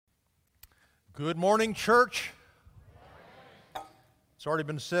Good morning, church. It's already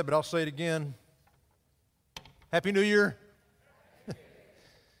been said, but I'll say it again. Happy New Year.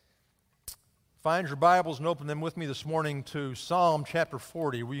 Find your Bibles and open them with me this morning to Psalm chapter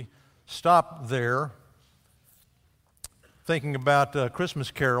 40. We stopped there thinking about Christmas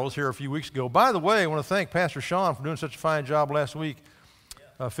carols here a few weeks ago. By the way, I want to thank Pastor Sean for doing such a fine job last week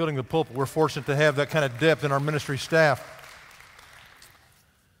filling the pulpit. We're fortunate to have that kind of depth in our ministry staff.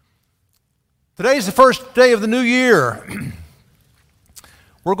 Today's the first day of the new year.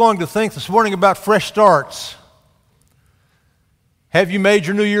 We're going to think this morning about fresh starts. Have you made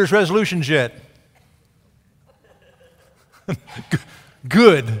your New Year's resolutions yet?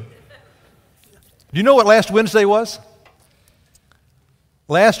 Good. Do you know what last Wednesday was?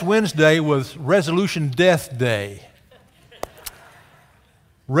 Last Wednesday was Resolution Death Day.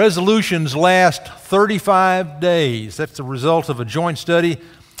 Resolutions last 35 days. That's the result of a joint study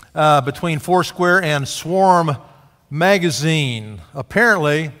between Foursquare and Swarm magazine.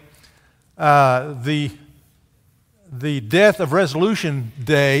 Apparently, the death of Resolution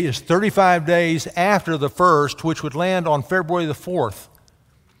Day is 35 days after the first, which would land on February the 4th.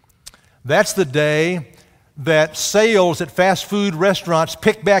 That's the day that sales at fast food restaurants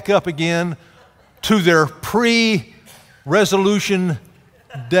pick back up again to their pre-resolution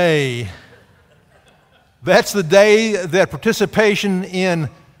day. That's the day that participation in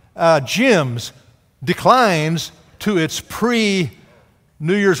gyms declines to its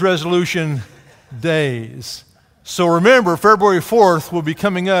pre-New Year's resolution days. So remember, February 4th will be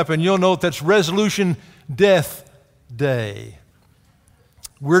coming up, and you'll note that's Resolution Death Day.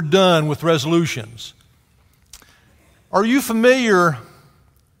 We're done with resolutions. Are you familiar,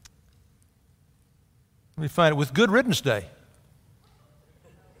 let me find it, with Good Riddance Day?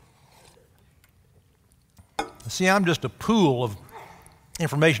 See, I'm just a pool of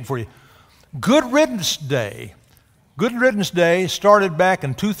information for you. Good Riddance Day. Good Riddance Day started back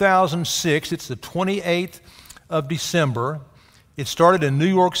in 2006. It's the 28th of December. It started in New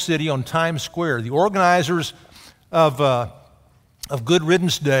York City on Times Square. The organizers of Good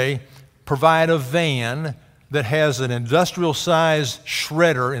Riddance Day provide a van that has an industrial-sized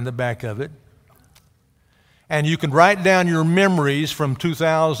shredder in the back of it. And you can write down your memories from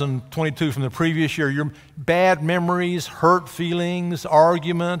 2022, from the previous year, your bad memories, hurt feelings,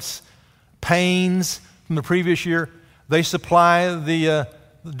 arguments, pains from the previous year. They supply the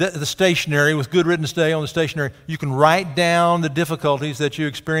stationery with Good Riddance Day on the stationery. You can write down the difficulties that you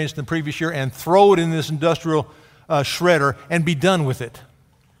experienced in the previous year and throw it in this industrial shredder and be done with it.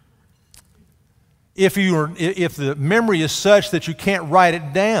 If the memory is such that you can't write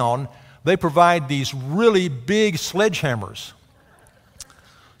it down, they provide these really big sledgehammers.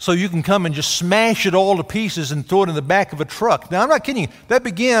 So you can come and just smash it all to pieces and throw it in the back of a truck. Now, I'm not kidding you. That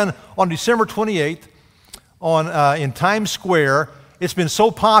began on December 28th in Times Square. It's been so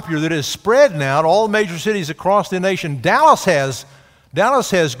popular that it has spread now to all the major cities across the nation. Dallas has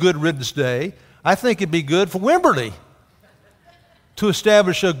Good Riddance Day. I think it'd be good for Wimberley to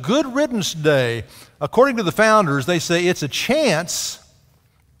establish a Good Riddance Day. According to the founders, they say it's a chance.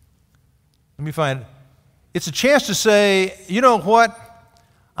 Let me find it. It's a chance to say, you know what?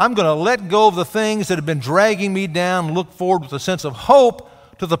 I'm going to let go of the things that have been dragging me down and look forward with a sense of hope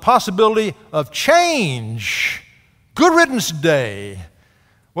to the possibility of change. Good Riddance Day.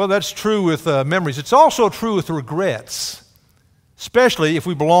 Well, that's true with memories. It's also true with regrets, especially if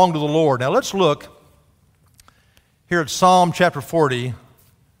we belong to the Lord. Now, let's look here at Psalm chapter 40,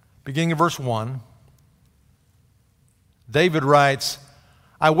 beginning in verse 1. David writes,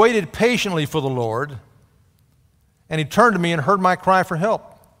 I waited patiently for the Lord, and He turned to me and heard my cry for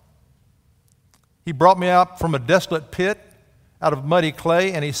help. He brought me out from a desolate pit, out of muddy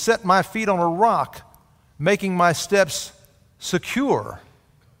clay, and He set my feet on a rock, making my steps secure.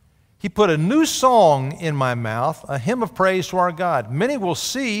 He put a new song in my mouth, a hymn of praise to our God. Many will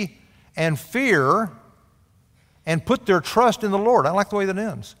see and fear and put their trust in the Lord. I like the way that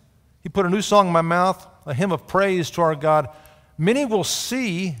ends. He put a new song in my mouth, a hymn of praise to our God. Many will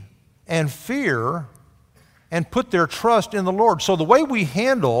see and fear and put their trust in the Lord. So the way we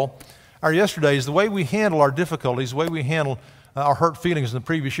handle our yesterdays, the way we handle our difficulties, the way we handle our hurt feelings in the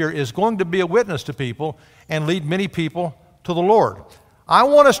previous year is going to be a witness to people and lead many people to the Lord. I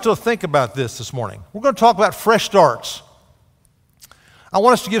want us to think about this morning. We're going to talk about fresh starts. I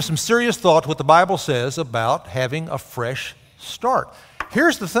want us to give some serious thought to what the Bible says about having a fresh start.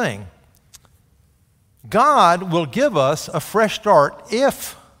 Here's the thing. God will give us a fresh start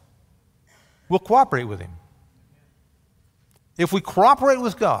if we'll cooperate with Him. If we cooperate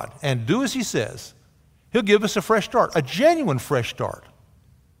with God and do as He says, He'll give us a fresh start, a genuine fresh start.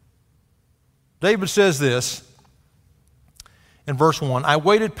 David says this in verse 1, I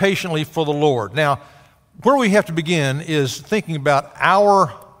waited patiently for the Lord. Now, where we have to begin is thinking about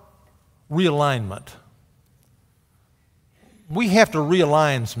our realignment. We have to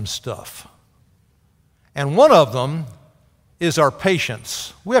realign some stuff. And one of them is our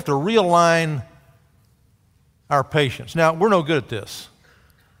patience. We have to realign our patience. Now, we're no good at this.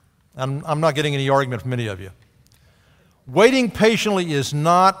 I'm not getting any argument from any of you. Waiting patiently is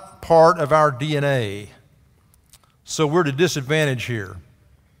not part of our DNA, so we're at a disadvantage here.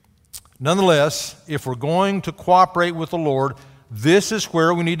 Nonetheless, if we're going to cooperate with the Lord, this is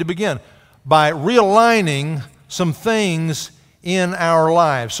where we need to begin, by realigning some things in our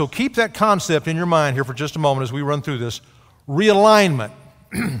lives. So keep that concept in your mind here for just a moment as we run through this. Realignment,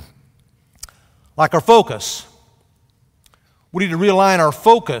 like our focus. We need to realign our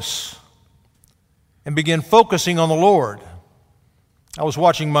focus and begin focusing on the Lord. I was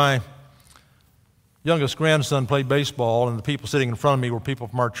watching my youngest grandson play baseball, and the people sitting in front of me were people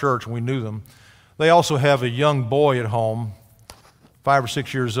from our church, and we knew them. They also have a young boy at home, 5 or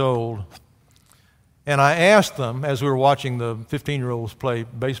 6 years old. And I asked them, as we were watching the 15-year-olds play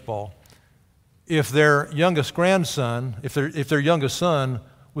baseball, if their youngest grandson, if their youngest son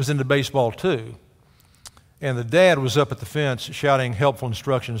was into baseball too. And the dad was up at the fence shouting helpful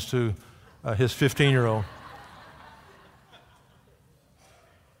instructions to his 15-year-old.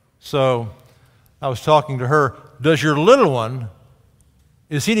 So I was talking to her, does your little one,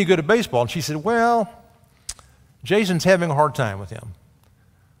 is he any good at baseball? And she said, well, Jason's having a hard time with him.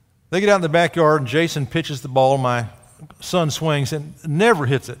 They get out in the backyard and Jason pitches the ball. My son swings and never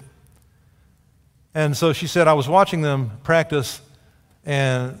hits it. And so she said, I was watching them practice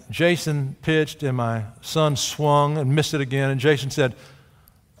and Jason pitched and my son swung and missed it again. And Jason said,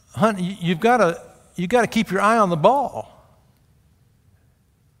 honey, you've got to keep your eye on the ball.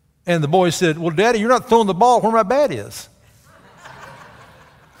 And the boy said, well, Daddy, you're not throwing the ball where my bat is.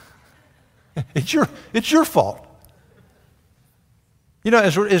 It's your fault. You know,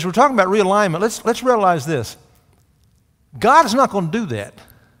 as we're talking about realignment, let's realize this. God's not going to do that.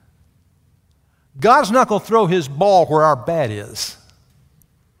 God's not going to throw his ball where our bat is.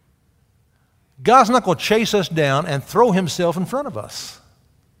 God's not going to chase us down and throw himself in front of us.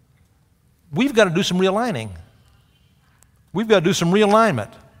 We've got to do some realigning. We've got to do some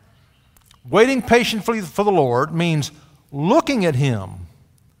realignment. Waiting patiently for the Lord means looking at him.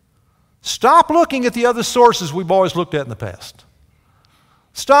 Stop looking at the other sources we've always looked at in the past.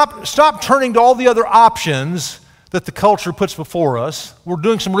 Stop turning to all the other options that the culture puts before us. We're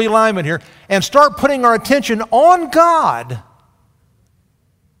doing some realignment here. And start putting our attention on God.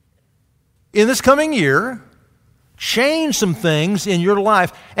 In this coming year, change some things in your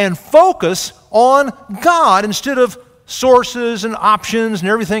life and focus on God instead of sources and options and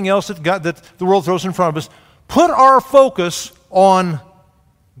everything else that the world throws in front of us. Put our focus on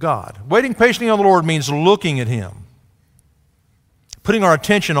God. Waiting patiently on the Lord means looking at him. Putting our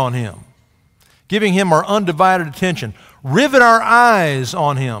attention on him. Giving him our undivided attention. Rivet our eyes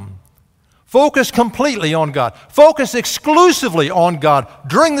on him. Focus completely on God. Focus exclusively on God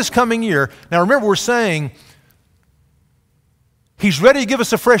during this coming year. Now remember, we're saying he's ready to give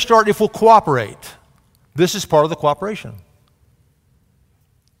us a fresh start if we'll cooperate. This is part of the cooperation.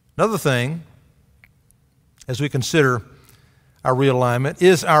 Another thing, as we consider our realignment,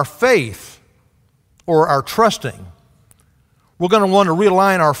 is our faith or our trusting. We're going to want to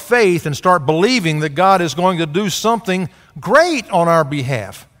realign our faith and start believing that God is going to do something great on our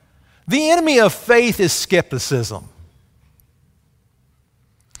behalf. The enemy of faith is skepticism.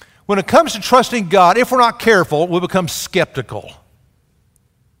 When it comes to trusting God, if we're not careful, we'll become skeptical.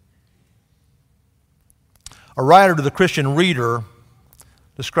 A writer to the Christian Reader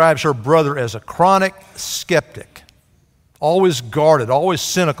describes her brother as a chronic skeptic, always guarded, always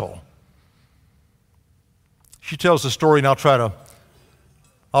cynical. She tells the story, and I'll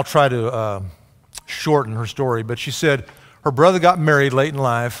try to shorten her story, but she said her brother got married late in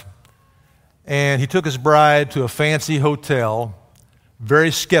life, and he took his bride to a fancy hotel, very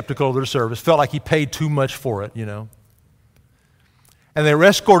skeptical of their service, felt like he paid too much for it, you know. And they were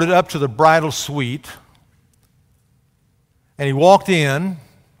escorted up to the bridal suite, and he walked in,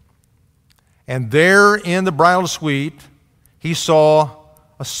 and there in the bridal suite, he saw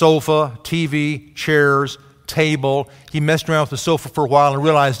a sofa, TV, chairs, table. He messed around with the sofa for a while and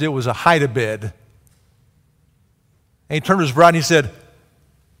realized it was a hide-a-bed. And he turned to his bride and he said,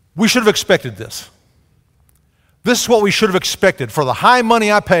 we should have expected this. This is what we should have expected. For the high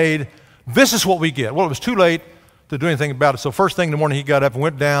money I paid, this is what we get. Well, it was too late to do anything about it. So first thing in the morning, he got up and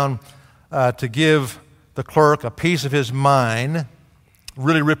went down to give the clerk a piece of his mind,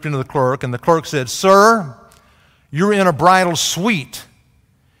 really ripped into the clerk, and the clerk said, "Sir, you're in a bridal suite.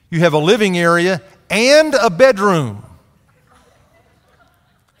 You have a living area and a bedroom.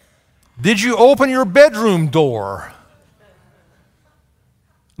 Did you open your bedroom door?"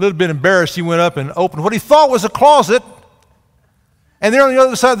 A little bit embarrassed, he went up and opened what he thought was a closet. And there on the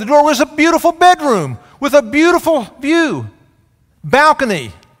other side of the door was a beautiful bedroom with a beautiful view,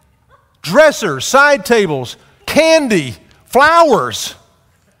 balcony, dresser, side tables, candy, flowers,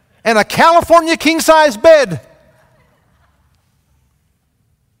 and a California king-size bed.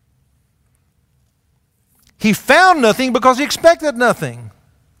 He found nothing because he expected nothing.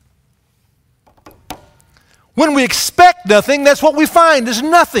 When we expect nothing, that's what we find is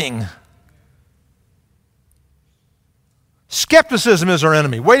nothing. Skepticism is our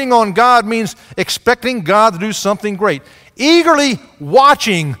enemy. Waiting on God means expecting God to do something great. Eagerly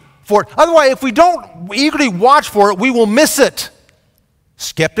watching for it. Otherwise, if we don't eagerly watch for it, we will miss it.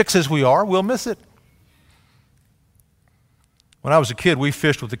 Skeptics as we are, we'll miss it. When I was a kid, we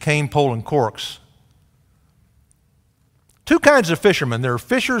fished with the cane pole and corks. Two kinds of fishermen. There are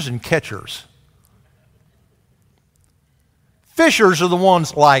fishers and catchers. Fishers are the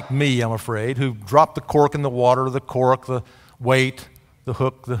ones like me, I'm afraid, who drop the cork in the water, the cork, the weight, the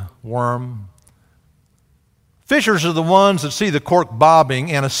hook, the worm. Fishers are the ones that see the cork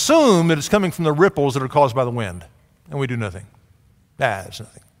bobbing and assume that it's coming from the ripples that are caused by the wind, and we do nothing. It's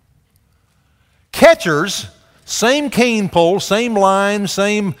nothing. Catchers, same cane pole, same line,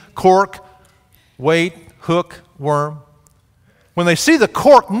 same cork, weight, hook, worm. When they see the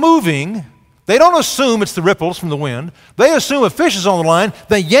cork moving, they don't assume it's the ripples from the wind. They assume a fish is on the line.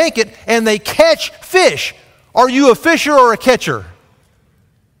 They yank it and they catch fish. Are you a fisher or a catcher?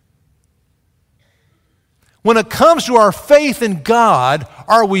 When it comes to our faith in God,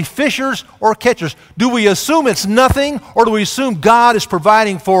 are we fishers or catchers? Do we assume it's nothing, or do we assume God is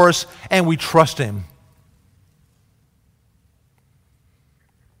providing for us and we trust Him?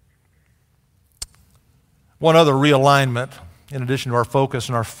 One other realignment, in addition to our focus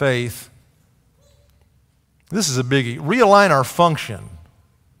and our faith, this is a biggie. Realign our function.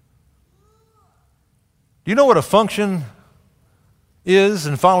 Do you know what a function is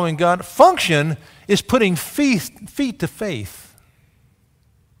in following God? Function is putting feet to faith,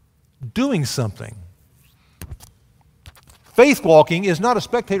 doing something. Faith walking is not a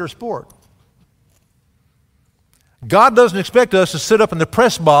spectator sport. God doesn't expect us to sit up in the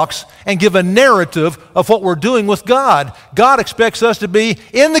press box and give a narrative of what we're doing with God. God expects us to be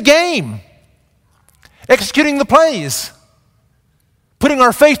in the game, executing the plays, putting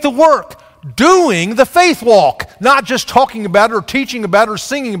our faith to work, doing the faith walk, not just talking about it or teaching about it or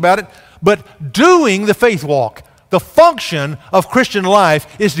singing about it, but doing the faith walk. The function of Christian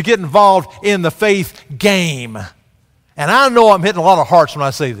life is to get involved in the faith game. And I know I'm hitting a lot of hearts when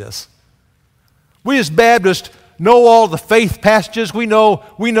I say this. We as Baptists know all the faith passages. We know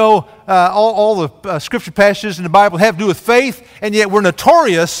all the scripture passages in the Bible have to do with faith, and yet we're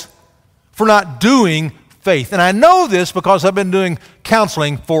notorious for not doing faith. And I know this because I've been doing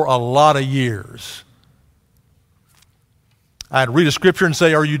counseling for a lot of years. I'd read a scripture and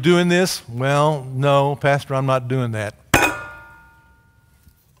say, "Are you doing this?" "Well, no, Pastor, I'm not doing that."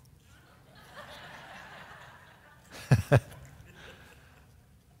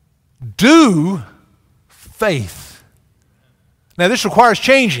 Do faith. Now, this requires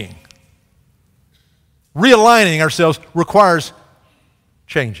changing. Realigning ourselves requires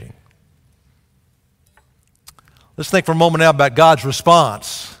changing. Let's think for a moment now about God's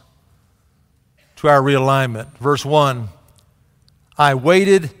response to our realignment. Verse 1, I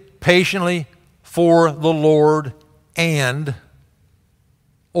waited patiently for the Lord and,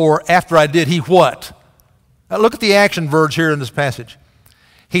 or after I did, He what? Now look at the action verbs here in this passage.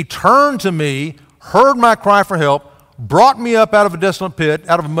 He turned to me, heard my cry for help, brought me up out of a desolate pit,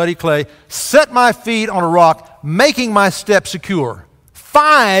 out of a muddy clay, set my feet on a rock, making my steps secure.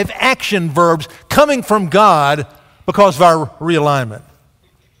 5 action verbs coming from God because of our realignment.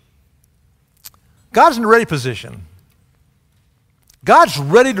 God's in a ready position. God's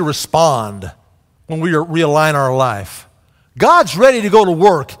ready to respond when we realign our life. God's ready to go to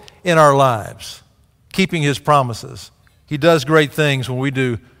work in our lives, keeping His promises. He does great things when we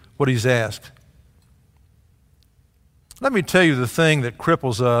do what He's asked. Let me tell you the thing that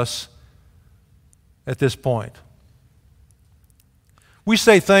cripples us at this point. We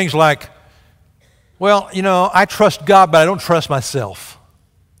say things like, well, you know, I trust God, but I don't trust myself.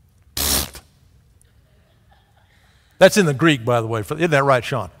 Pfft. That's in the Greek, by the way. Isn't that right,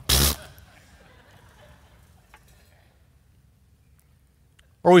 Sean? Pfft.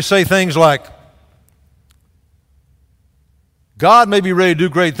 Or we say things like, God may be ready to do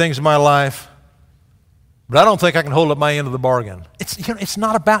great things in my life, but I don't think I can hold up my end of the bargain. It's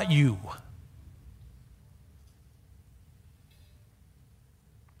not about you.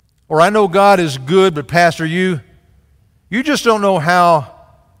 Or I know God is good, but Pastor, you just don't know how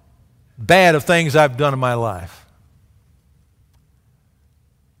bad of things I've done in my life.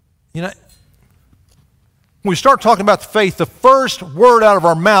 You know, when we start talking about the faith, the first word out of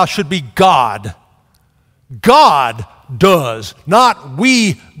our mouth should be God. God does, not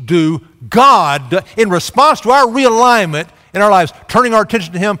we do. God does. In response to our realignment in our lives, turning our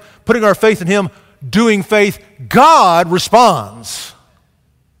attention to Him, putting our faith in Him, doing faith, God responds.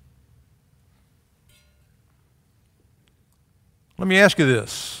 Let me ask you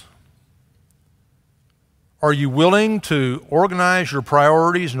this. Are you willing to organize your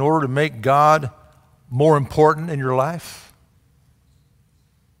priorities in order to make God more important in your life?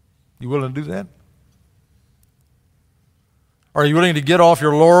 You willing to do that? Are you willing to get off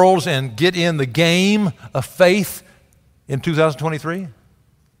your laurels and get in the game of faith in 2023?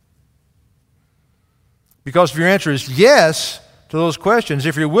 Because if your answer is yes to those questions,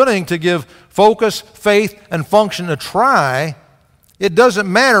 if you're willing to give focus, faith, and function a try, it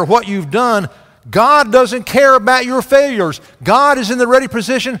doesn't matter what you've done. God doesn't care about your failures. God is in the ready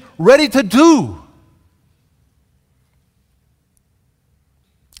position, ready to do.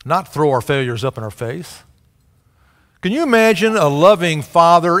 Not throw our failures up in our face. Can you imagine a loving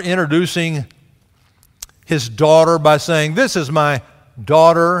father introducing his daughter by saying, "This is my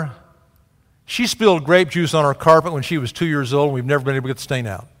daughter. She spilled grape juice on our carpet when she was 2 years old, and we've never been able to get the stain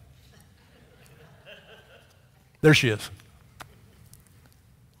out. There she is."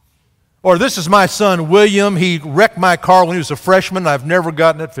 Or, "This is my son, William. He wrecked my car when he was a freshman, and I've never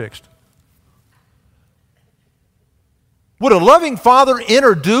gotten it fixed." Would a loving father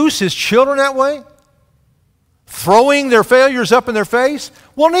introduce his children that way? Throwing their failures up in their face?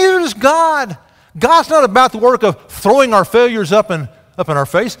 Well, neither does God. God's not about the work of throwing our failures up in our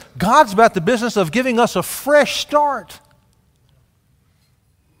face. God's about the business of giving us a fresh start.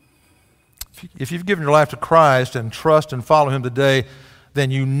 If you've given your life to Christ and trust and follow Him today,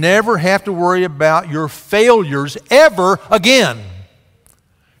 then you never have to worry about your failures ever again.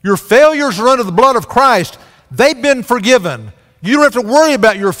 Your failures are under the blood of Christ. They've been forgiven. You don't have to worry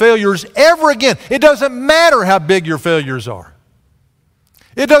about your failures ever again. It doesn't matter how big your failures are.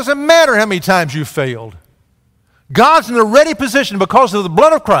 It doesn't matter how many times you've failed. God's in a ready position because of the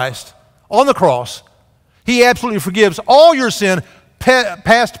blood of Christ on the cross. He absolutely forgives all your sin,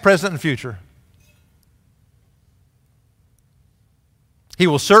 past, present, and future. He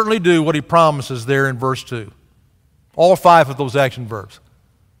will certainly do what He promises there in verse 2. All 5 of those action verbs.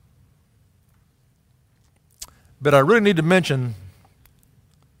 But I really need to mention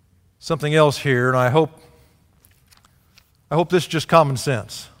something else here, and I hope this is just common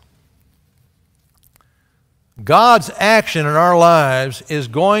sense. God's action in our lives is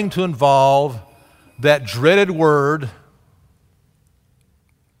going to involve that dreaded word,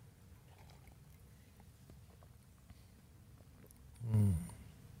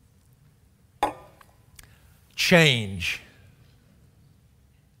 change.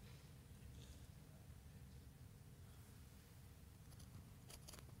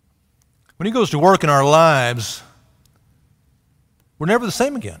 When He goes to work in our lives, we're never the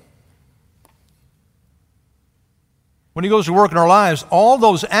same again. When He goes to work in our lives, all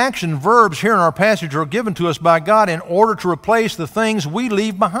those action verbs here in our passage are given to us by God in order to replace the things we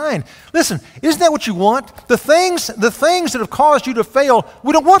leave behind. Listen, isn't that what you want? The things that have caused you to fail,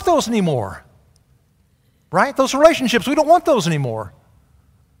 we don't want those anymore. Right? Those relationships, we don't want those anymore.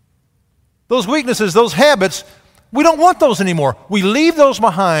 Those weaknesses, those habits, we don't want those anymore. We leave those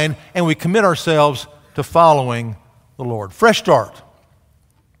behind and we commit ourselves to following the Lord. Fresh start.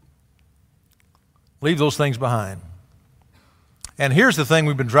 Leave those things behind. And here's the thing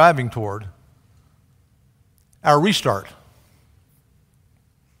we've been driving toward, our restart.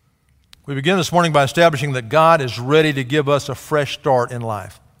 We begin this morning by establishing that God is ready to give us a fresh start in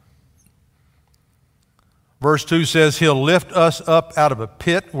life. Verse 2 says, He'll lift us up out of a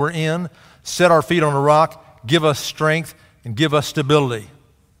pit we're in, set our feet on a rock, give us strength, and give us stability.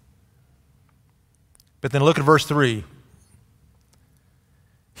 But then look at verse 3.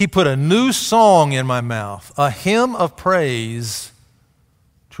 He put a new song in my mouth, a hymn of praise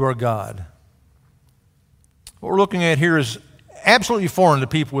to our God. What we're looking at here is absolutely foreign to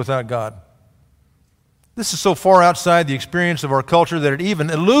people without God. This is so far outside the experience of our culture that it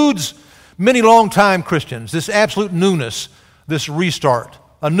even eludes many long-time Christians, this absolute newness, this restart,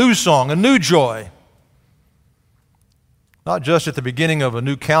 a new song, a new joy. Not just at the beginning of a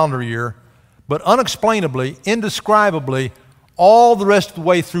new calendar year, but unexplainably, indescribably, all the rest of the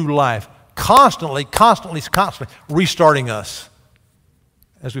way through life, constantly restarting us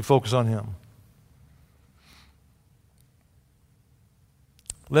as we focus on Him.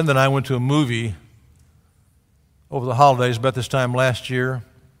 Linda and I went to a movie over the holidays about this time last year.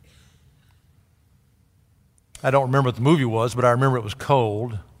 I don't remember what the movie was, but I remember it was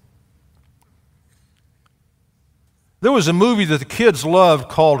cold. There was a movie that the kids loved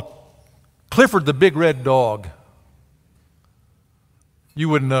called Clifford the Big Red Dog. You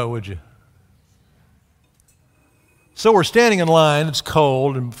wouldn't know, would you? So we're standing in line, it's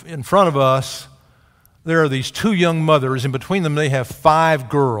cold, and in front of us there are these two young mothers, and between them they have 5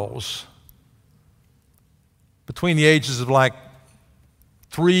 girls between the ages of like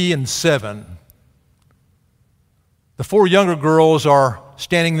 3 and 7. The 4 younger girls are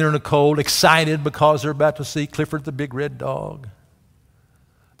standing there in the cold, excited because they're about to see Clifford the Big Red Dog.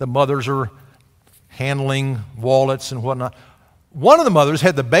 The mothers are handling wallets and whatnot. One of the mothers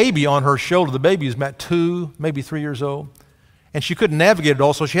had the baby on her shoulder. The baby was about 2, maybe 3 years old. And she couldn't navigate it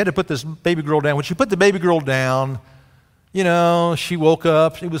all, so she had to put this baby girl down. When she put the baby girl down, you know, she woke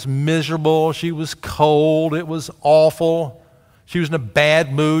up. She was miserable. She was cold. It was awful. She was in a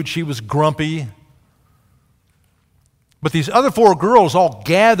bad mood. She was grumpy. But these other 4 girls all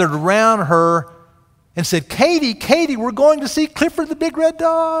gathered around her and said, Katie, we're going to see Clifford the Big Red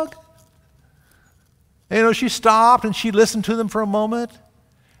Dog. And, you know, she stopped and she listened to them for a moment.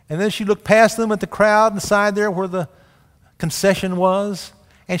 And then she looked past them at the crowd inside there where the concession was.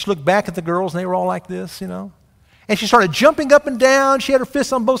 And she looked back at the girls and they were all like this, you know. And she started jumping up and down. She had her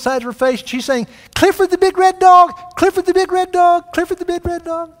fists on both sides of her face. And she's saying, Clifford the Big Red Dog, Clifford the Big Red Dog, Clifford the Big Red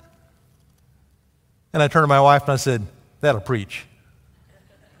Dog. And I turned to my wife and I said, that'll preach.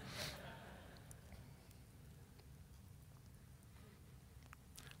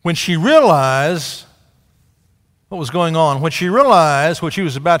 When she realized what was going on, when she realized what she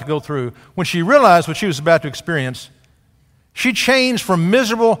was about to go through, when she realized what she was about to experience, she changed from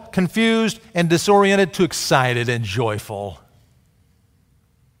miserable, confused, and disoriented to excited and joyful.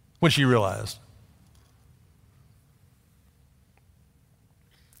 When she realized.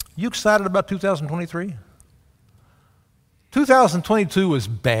 You excited about 2023? 2022 was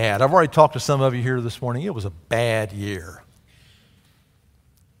bad. I've already talked to some of you here this morning. It was a bad year.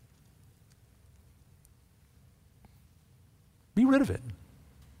 Be rid of it.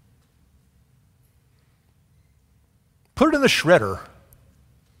 Put it in the shredder.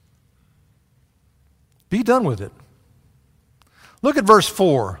 Be done with it. Look at verse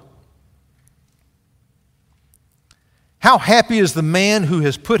 4. How happy is the man who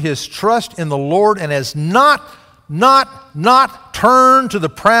has put his trust in the Lord and has not turned to the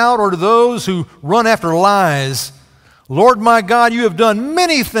proud or to those who run after lies. Lord my God, you have done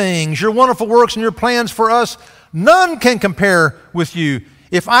many things. Your wonderful works and your plans for us, none can compare with you.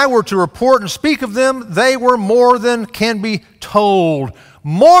 If I were to report and speak of them, they were more than can be told.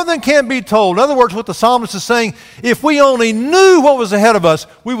 More than can be told. In other words, what the psalmist is saying, if we only knew what was ahead of us,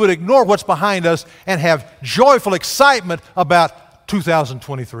 we would ignore what's behind us and have joyful excitement about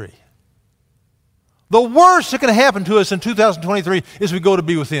 2023. The worst that can happen to us in 2023 is we go to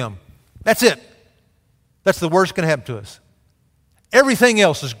be with Him. That's it. That's the worst that can happen to us. Everything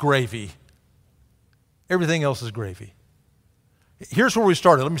else is gravy. Everything else is gravy. Here's where we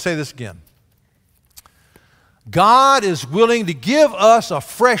started. Let me say this again. God is willing to give us a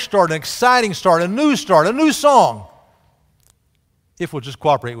fresh start, an exciting start, a new song, if we'll just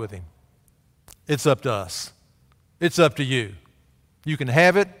cooperate with Him. It's up to us. It's up to you. You can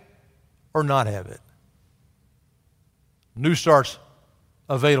have it or not have it. New start's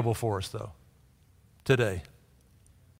available for us, though, today.